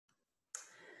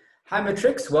Hi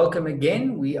Matrix, welcome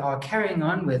again. We are carrying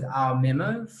on with our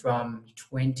memo from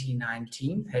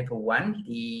 2019, paper 1,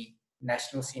 the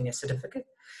National Senior Certificate.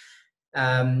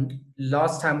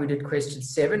 Last time we did question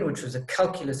 7, which was a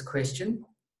calculus question.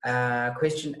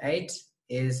 Question 8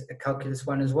 is a calculus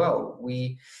one as well.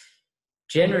 We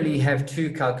generally have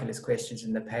 2 calculus questions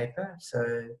in the paper,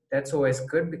 so that's always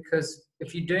good, because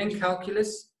if you're doing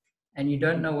calculus and you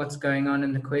don't know what's going on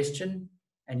in the question,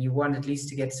 and you want at least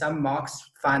to get some marks,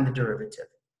 find the derivative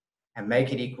and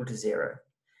make it equal to 0.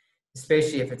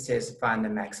 Especially if it says find the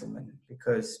maximum,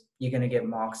 because you're going to get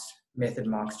marks, method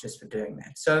marks, just for doing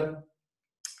that. So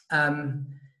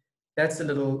that's a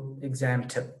little exam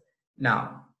tip.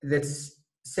 Now, this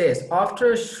says,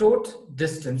 after a short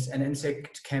distance, an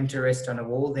insect came to rest on a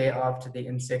wall. Thereafter, the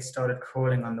insect started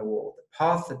crawling on the wall. The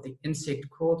path that the insect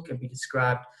crawled can be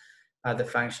described by the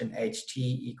function ht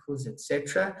equals,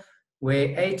 etc.,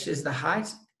 where h is the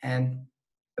height and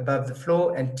above the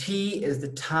floor, and t is the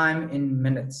time in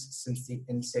minutes since the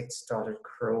insect started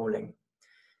crawling.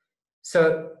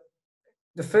 So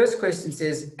the first question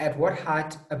says, at what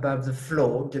height above the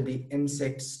floor did the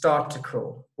insect start to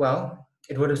crawl? Well,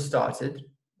 it would have started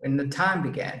when the time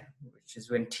began, which is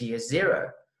when t is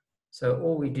 0. So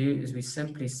all we do is we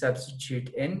simply substitute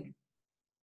in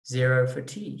 0 for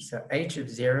t. So h of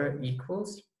 0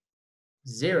 equals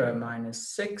 0 minus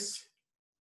 6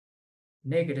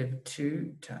 negative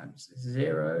 2 times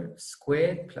 0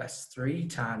 squared plus 3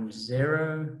 times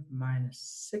 0 minus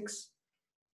 6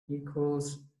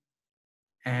 equals,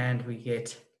 and we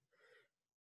get,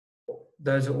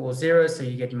 those are all zeros, so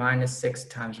you get minus 6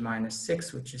 times minus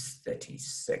 6, which is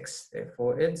 36.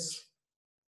 Therefore, it's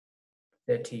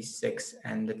 36,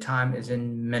 and the time is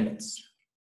in minutes.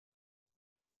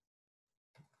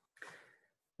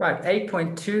 Right,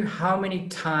 8.2, how many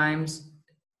times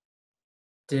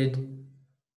did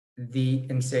the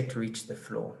insect reach the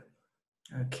floor?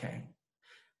 Okay,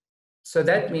 so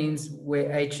that means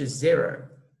where h is 0,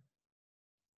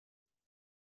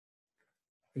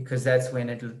 because that's when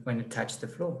it touched the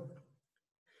floor.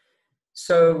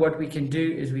 So what we can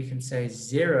do is we can say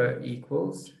 0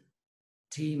 equals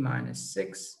t minus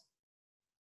 6,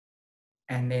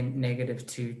 and then negative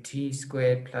 2t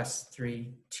squared plus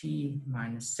 3t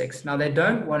minus 6. Now they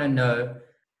don't want to know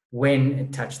when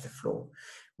it touched the floor.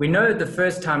 We know the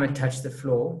first time it touched the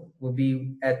floor will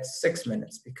be at 6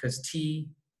 minutes, because t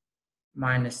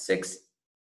minus 6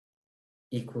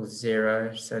 equals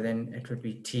 0. So then it would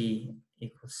be t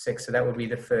equals 6. So that would be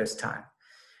the first time.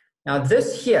 Now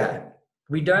this here,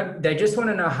 they just want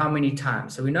to know how many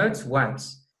times. So we know it's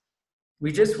once.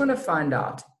 We just want to find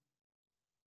out,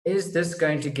 is this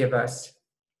going to give us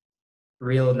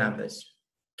real numbers?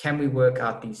 Can we work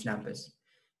out these numbers?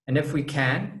 And if we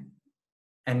can,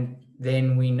 and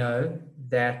then we know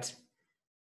that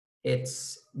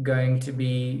it's going to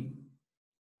be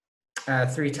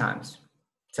 3 times.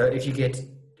 So if you get,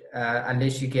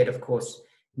 unless you get, of course,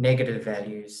 negative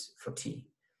values for t.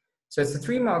 So it's a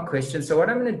 3-mark question. So what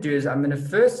I'm going to do is I'm going to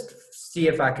first see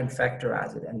if I can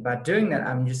factorize it. And by doing that,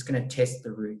 I'm just going to test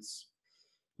the roots.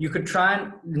 You could try,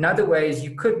 and another way is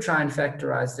you could try and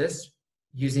factorize this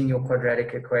using your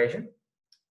quadratic equation.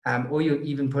 Or you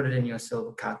even put it in your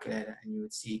silver calculator and you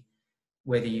would see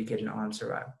whether you get an answer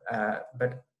right.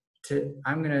 But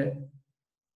I'm going to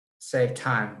save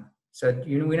time. So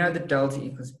we know that delta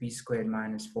equals b squared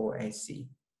minus 4ac.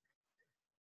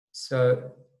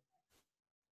 So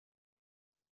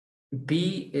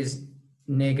b is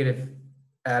negative,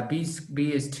 b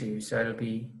is 2, so it'll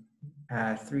be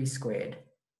 3 squared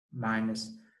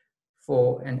minus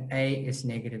 4, and a is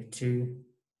negative 2,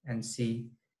 and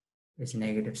c is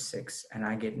negative 6, and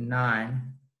I get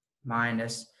 9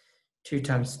 minus 2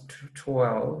 times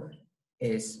 12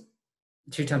 is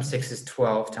 2 times 6 is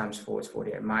 12, times 4 is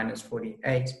 48, minus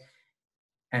 48,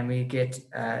 and we get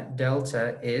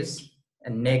delta is a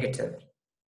negative,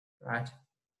 right?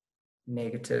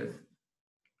 Negative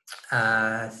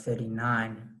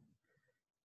 39,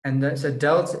 and so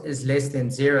delta is less than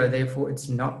 0, therefore it's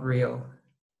not real,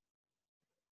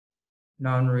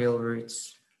 non-real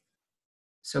roots.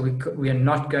 So we are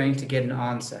not going to get an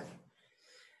answer.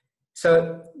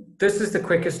 So this is the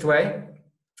quickest way.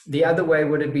 The other way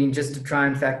would have been just to try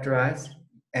and factorize,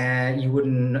 and you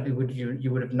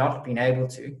would have not been able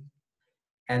to.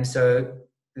 And so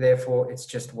therefore it's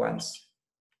just once.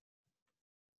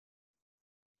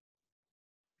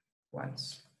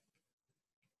 Once.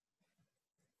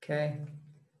 Okay.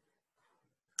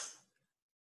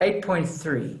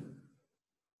 8.3.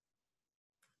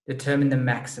 Determine the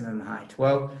maximum height.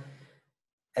 Well,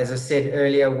 as I said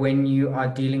earlier, when you are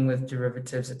dealing with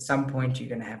derivatives, at some point you're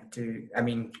going to have to,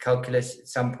 calculus, at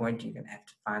some point you're going to have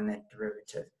to find that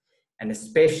derivative. And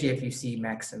especially if you see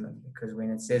maximum, because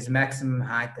when it says maximum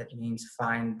height, that means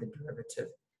find the derivative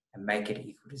and make it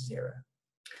equal to 0.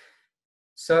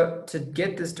 So to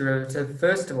get this derivative,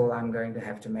 first of all, I'm going to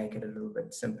have to make it a little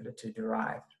bit simpler to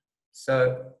derive.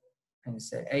 So I'm going to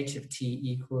say h of t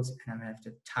equals, and I'm going to have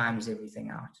to times everything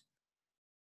out.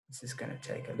 This is going to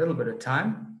take a little bit of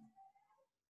time,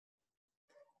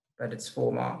 but it's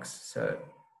 4 marks. So,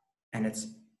 and it's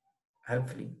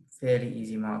hopefully fairly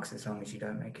easy marks as long as you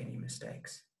don't make any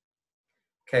mistakes.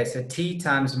 Okay, so t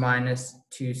times minus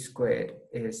 2 squared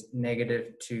is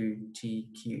negative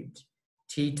 2t cubed.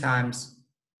 T times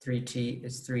 3t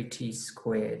is 3t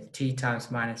squared. T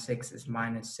times minus 6 is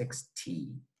minus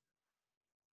 6t.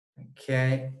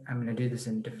 Okay, I'm going to do this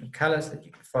in different colors so that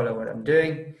you can follow what I'm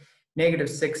doing. Negative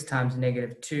 6 times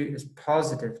negative 2 is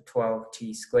positive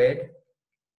 12t squared.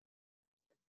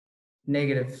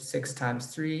 Negative 6 times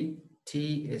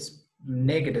 3t is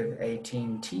negative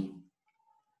 18t.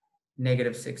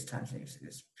 Negative 6 times negative 6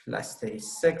 is plus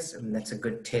 36. And that's a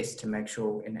good test to make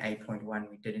sure in 8.1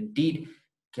 we did indeed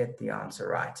get the answer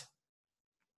right.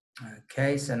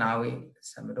 Okay, so now we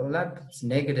sum it all up. It's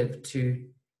negative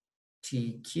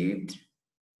 2t cubed.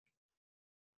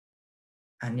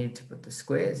 I need to put the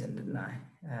squares in, didn't I?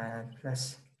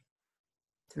 Plus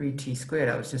 3t squared.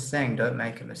 I was just saying, don't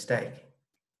make a mistake.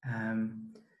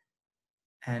 And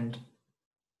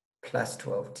plus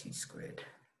 12t squared.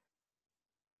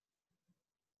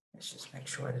 Let's just make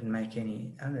sure I didn't make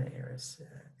any other errors.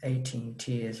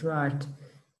 18t is right.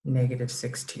 Negative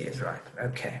 6t is right.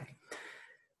 Okay.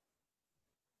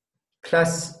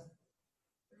 Plus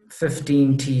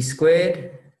 15t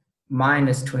squared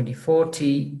minus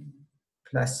 24t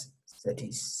plus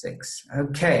 36.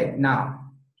 Okay,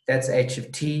 now that's h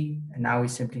of t, and now we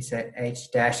simply say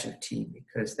h dash of t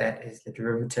because that is the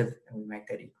derivative, and we make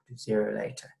that equal to 0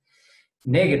 later.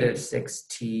 Negative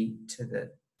 6t to the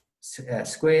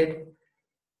squared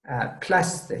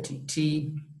plus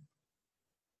 30t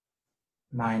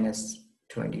minus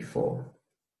 24.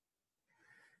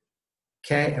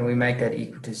 Okay, and we make that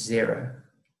equal to 0.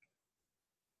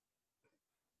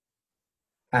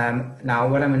 Now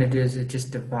what I'm going to do is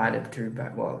just divide it through by,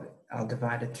 well, I'll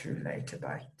divide it through later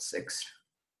by 6.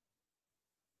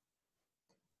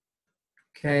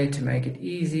 Okay, to make it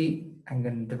easy, I'm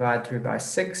going to divide through by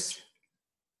 6.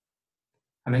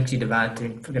 I'm actually going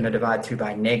to divide through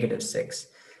by negative 6.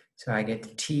 So I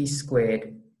get t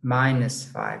squared minus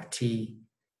 5t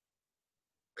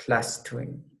plus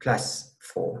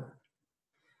 4.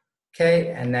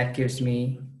 Okay, and that gives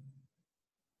me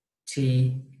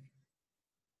t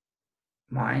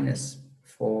minus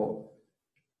 4t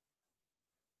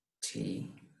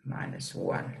minus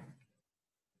 1.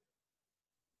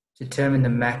 Determine the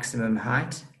maximum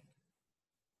height.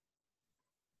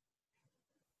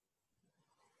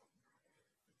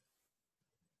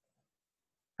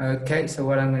 Okay, so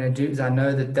what I'm going to do is I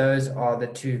know that those are the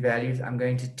two values. I'm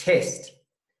going to test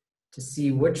to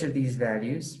see which of these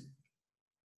values,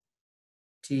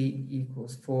 t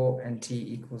equals 4 and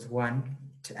t equals 1,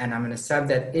 and I'm going to sub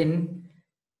that in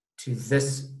to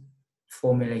this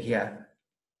formula here.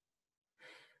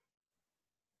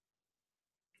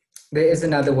 There is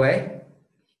another way,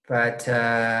 but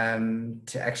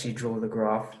to actually draw the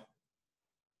graph,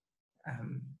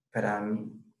 but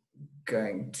I'm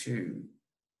going to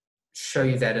show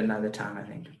you that another time, I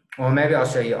think. Or maybe I'll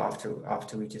show you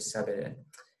after we just sub it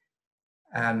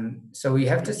in. So we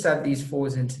have to sub these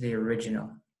 4s into the original.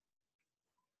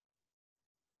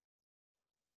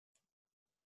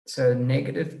 So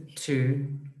negative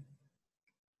 2,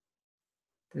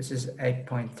 this is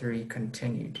 8.3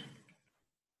 continued.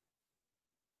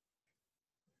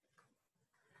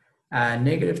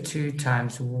 Negative 2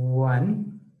 times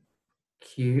 1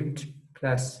 cubed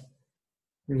plus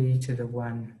 3 to the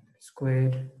 1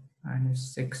 squared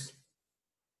minus 6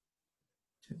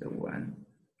 to the 1.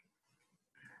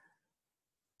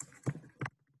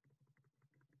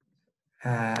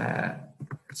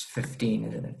 It's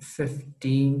 15, isn't it?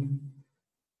 15,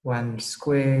 1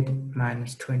 squared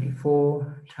minus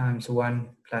 24 times 1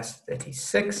 plus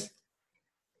 36.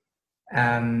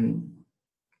 And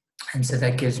so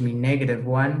that gives me negative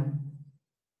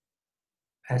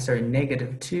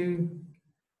 2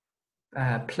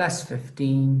 plus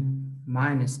 15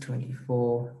 minus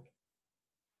 24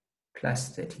 plus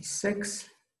 36.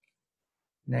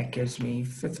 And that gives me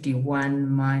 51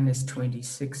 minus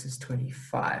 26 is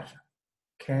 25.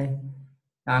 Okay,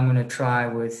 now I'm going to try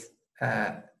with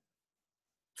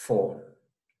 4.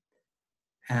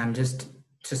 And I'm just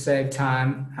to save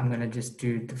time, I'm going to just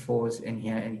do the 4s in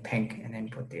here in pink and then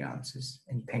put the answers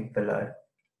in pink below.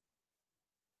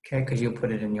 Okay, because you'll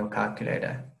put it in your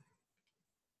calculator.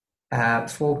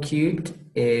 4 cubed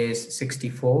is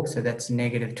 64, so that's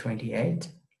negative 28.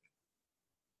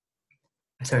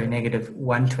 Sorry, negative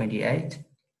 128.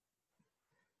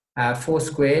 4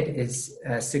 squared is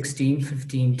 16.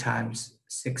 15 times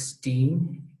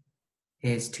 16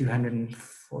 is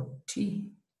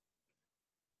 240.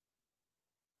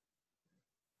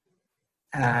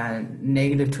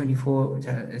 Negative 24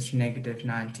 is negative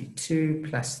 92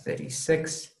 plus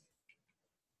 36.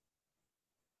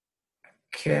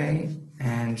 Okay,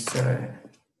 and so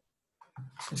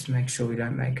just make sure we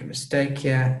don't make a mistake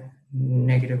here.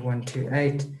 Negative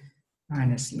 128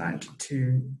 minus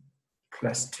 92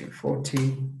 plus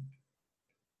 240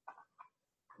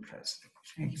 plus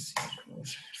x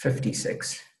equals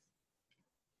 56.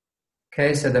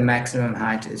 Okay, so the maximum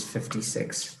height is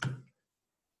 56.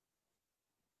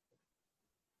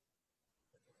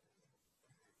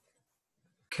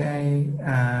 Okay,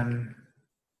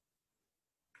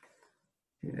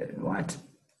 do that in white.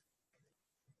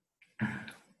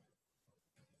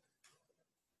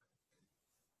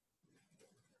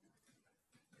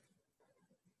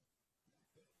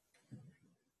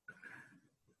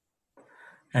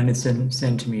 And it's in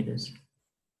centimeters.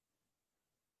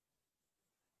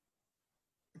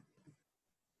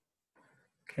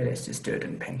 Okay, let's just do it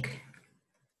in pink.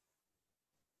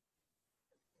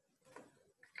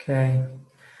 Okay,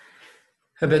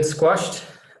 a bit squashed.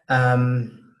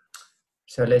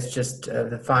 So let's just,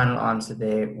 the final answer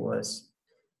there was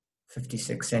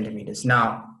 56 centimeters.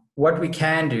 Now, what we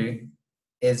can do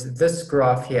is this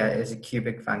graph here is a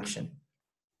cubic function.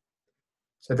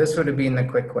 So this would have been the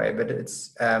quick way, but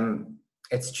it's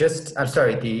just, I'm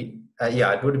sorry,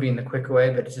 yeah, it would have been the quicker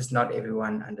way, but it's just not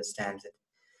everyone understands it.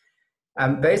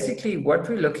 Basically, what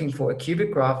we're looking for, a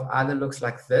cubic graph either looks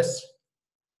like this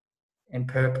in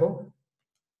purple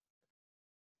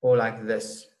or like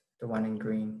this, the one in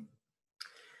green.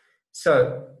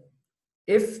 So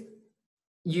if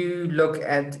you look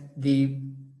at the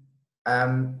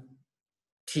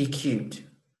t cubed,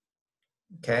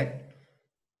 okay,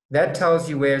 that tells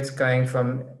you where it's going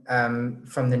from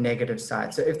the negative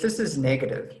side. So if this is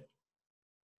negative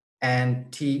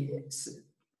and t, let's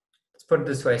put it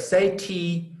this way, say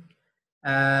t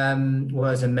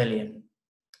was 1,000,000.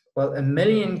 Well,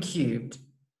 1,000,000 cubed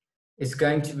is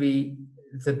going to be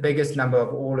the biggest number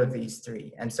of all of these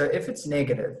three. And so if it's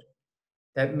negative,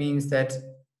 that means that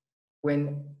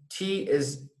when t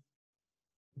is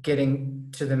getting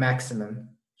to the maximum,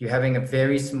 you're having a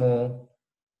very small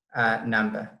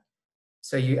number.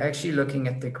 So you're actually looking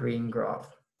at the green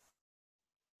graph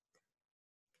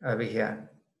over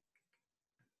here.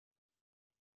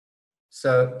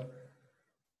 So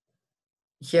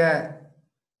here,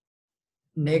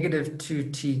 negative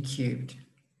 2t cubed,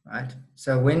 right?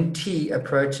 So when t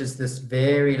approaches this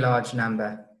very large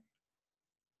number,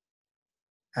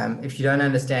 if you don't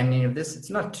understand any of this, it's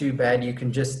not too bad. You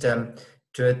can just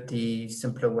do it the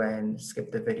simpler way and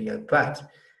skip the video. But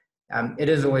it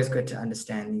is always good to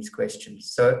understand these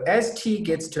questions. So as t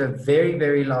gets to a very,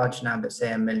 very large number,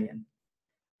 say 1,000,000,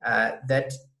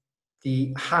 that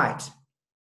the height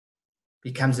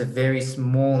becomes a very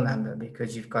small number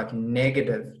because you've got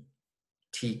negative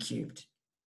t cubed,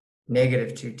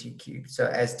 negative 2t cubed. So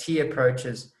as t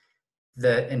approaches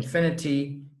the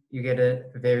infinity, you get a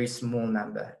very small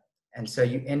number. And so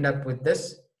you end up with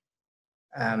this,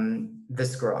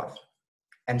 this graph.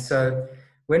 And so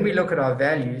when we look at our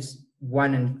values,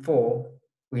 1 and 4,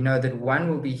 we know that 1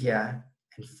 will be here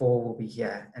and 4 will be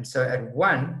here. And so at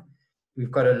 1,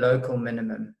 we've got a local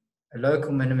minimum. A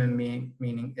local minimum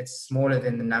meaning it's smaller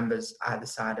than the numbers either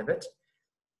side of it,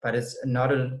 but it's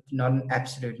not an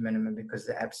absolute minimum, because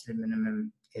the absolute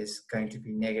minimum is going to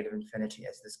be negative infinity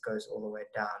as this goes all the way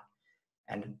down.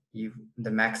 And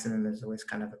the maximum is always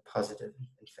kind of a positive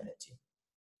infinity.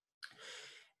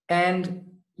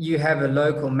 And you have a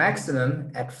local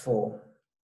maximum at 4.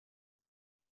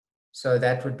 So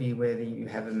that would be where you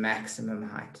have a maximum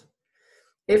height.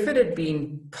 If it had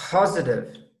been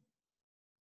positive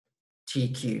t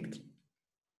cubed,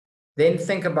 then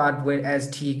think about when as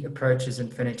t approaches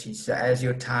infinity. So as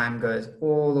your time goes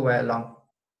all the way along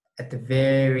at the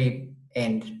very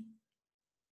end,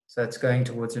 so it's going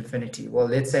towards infinity. Well,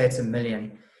 let's say it's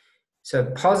 1,000,000.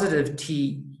 So positive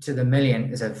t to the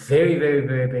 1,000,000 is a very, very,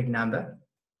 very big number.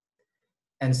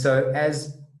 And so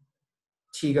as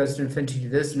t goes to infinity,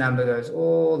 this number goes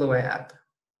all the way up.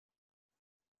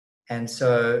 And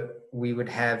so we would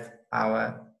have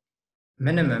our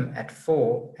minimum at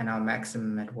 4 and our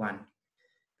maximum at 1.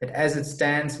 But as it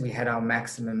stands, we had our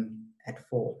maximum at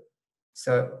 4.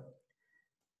 So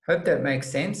hope that makes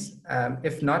sense.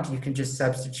 If not, you can just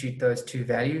substitute those two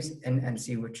values and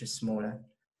see which is smaller.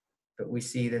 But we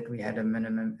see that we had a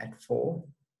minimum at 4.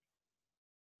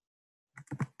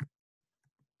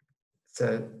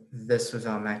 So this was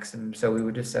our maximum. So we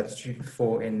would just substitute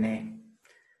 4 in there.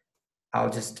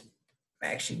 I'll just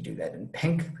actually do that in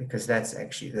pink because that's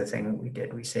actually the thing that we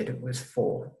did. We said it was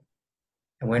 4.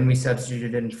 And when we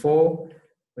substituted in 4,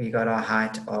 we got our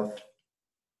height of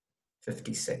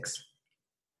 56.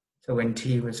 So when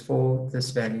t was 4,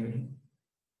 this value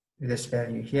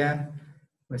here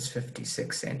was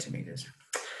 56 centimeters.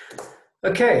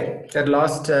 Okay, that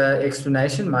last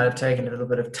explanation might have taken a little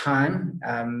bit of time.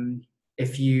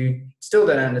 If you still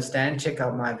don't understand, check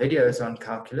out my videos on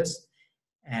calculus,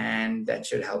 and that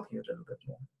should help you a little bit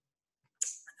more.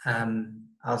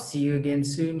 I'll see you again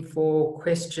soon for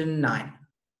question 9.